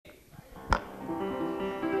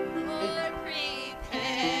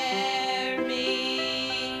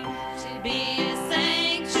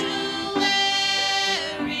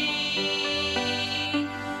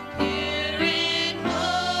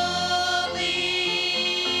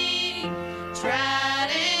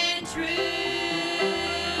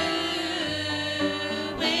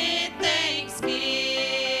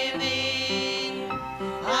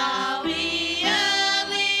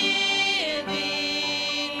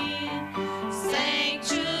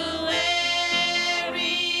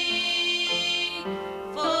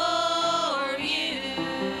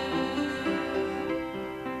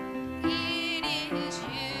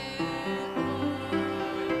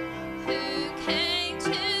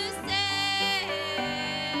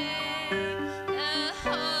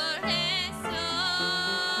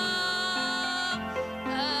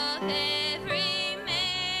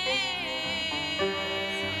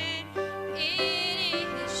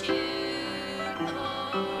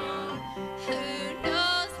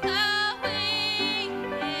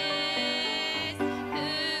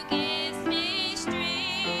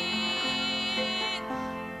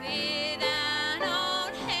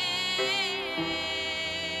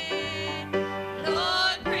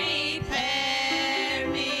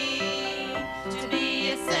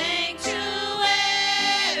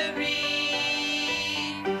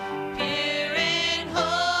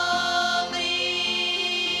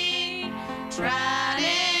tried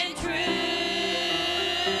and true.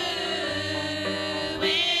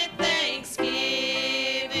 With thanksgiving,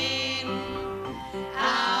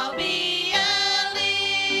 I'll be a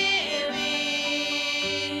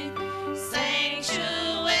living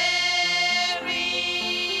sanctuary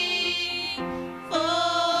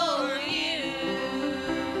for you.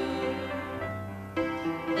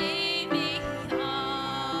 Lead me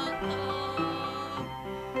on, Lord,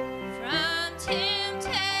 from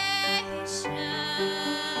temptation.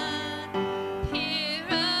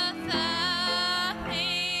 Purify me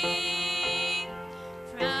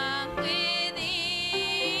from within.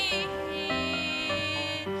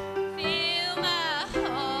 Fill my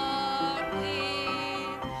heart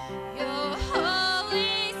with your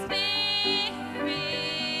Holy Spirit.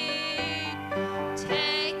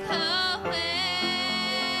 Take away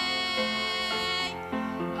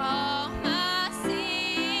all my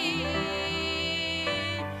sin.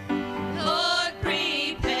 Lord,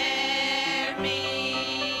 prepare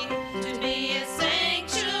me to be a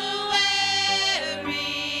sanctuary,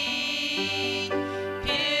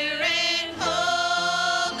 pure and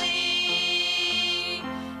holy,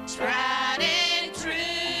 tried and true.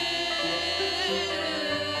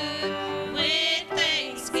 With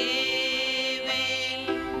thanksgiving,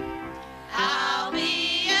 I'll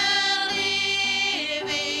be a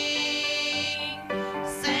living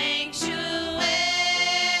sanctuary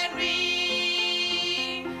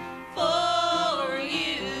for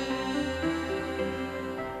you.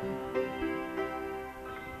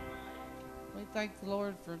 We thank the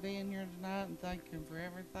Lord for being here tonight and thank Him for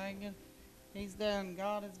everything and He's done.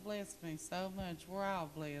 God has blessed me so much. We're all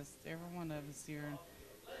blessed, every one of us here. And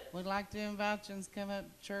we'd like to invite you to come up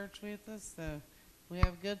to church with us. We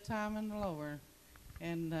have a good time in the Lord.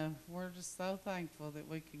 And we're just so thankful that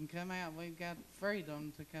we can come out. We've got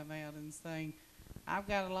freedom to come out and sing. I've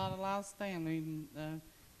got a lot of lost family. And, the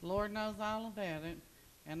Lord knows all about it.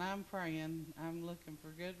 And I'm praying. I'm looking for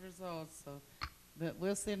good results. But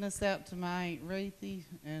we'll send this out to my Aunt Ruthie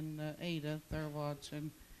and Edith. They're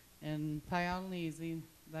watching. And Pal and Izzy,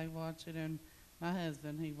 they watch it. And my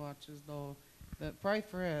husband, he watches Lord. But pray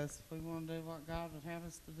for us if we want to do what God would have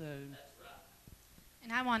us to do.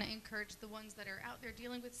 And I want to encourage the ones that are out there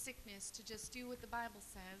dealing with sickness to just do what the Bible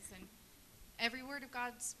says. And every word of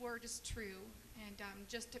God's word is true. And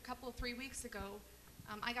just a couple of 3 weeks ago,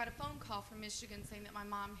 I got a phone call from Michigan saying that my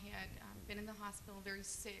mom had been in the hospital very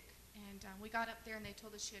sick. And we got up there and they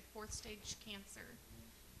told us she had 4th stage cancer.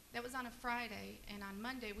 That was on a Friday. And on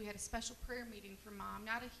Monday, we had a special prayer meeting for Mom.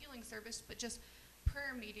 Not a healing service, but just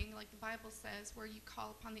prayer meeting, like the Bible says, where you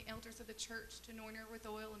call upon the elders of the church to anoint her with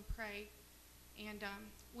oil and pray. And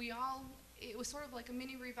it was sort of like a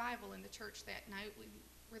mini revival in the church that night. We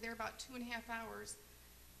were there about 2.5 hours.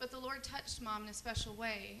 But the Lord touched Mom in a special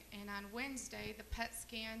way. And on Wednesday, the PET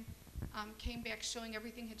scan came back showing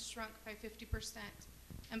everything had shrunk by 50%.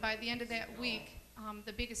 And by the end of that week,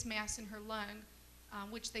 the biggest mass in her lung,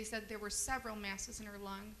 which they said there were several masses in her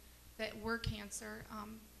lung that were cancer,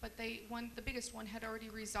 but the biggest one had already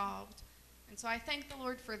resolved. And so I thank the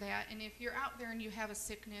Lord for that. And if you're out there and you have a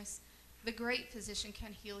sickness, the great physician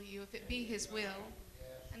can heal you if it be His will.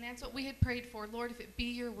 And that's what we had prayed for. Lord, if it be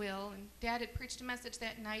your will. And Dad had preached a message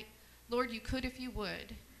that night, Lord, you could if you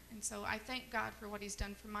would. And so I thank God for what He's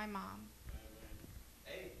done for my mom.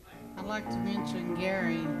 I'd like to mention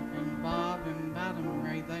Gary and Bob and Vitamin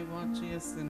Ray. They watch us. And